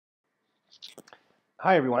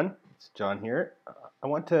Hi everyone, it's John here. I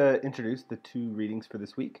want to introduce the two readings for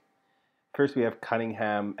this week. First, we have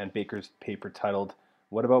Cunningham and Baker's paper titled,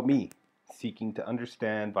 What About Me? Seeking to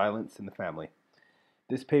Understand Violence in the Family.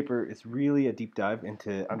 This paper is really a deep dive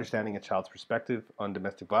into understanding a child's perspective on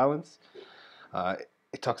domestic violence. Uh,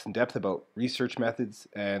 it talks in depth about research methods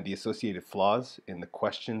and the associated flaws in the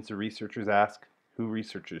questions the researchers ask, who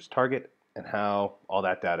researchers target, and how all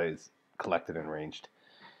that data is collected and arranged.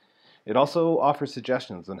 It also offers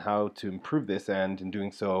suggestions on how to improve this and, in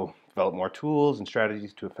doing so, develop more tools and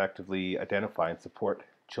strategies to effectively identify and support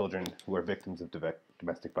children who are victims of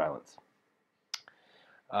domestic violence.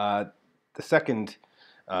 Uh, the second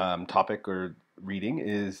topic or reading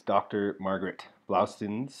is Dr. Margaret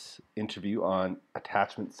Blaustin's interview on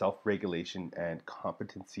Attachment Self-Regulation and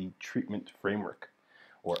Competency Treatment Framework,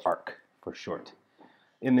 or ARC for short.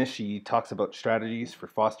 In this, she talks about strategies for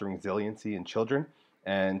fostering resiliency in children,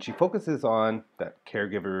 and she focuses on that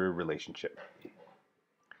caregiver relationship.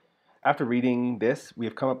 After reading this, we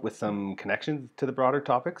have come up with some connections to the broader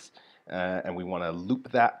topics, and we want to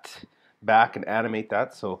loop that back and animate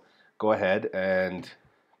that. So go ahead and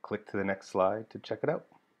click to the next slide to check it out.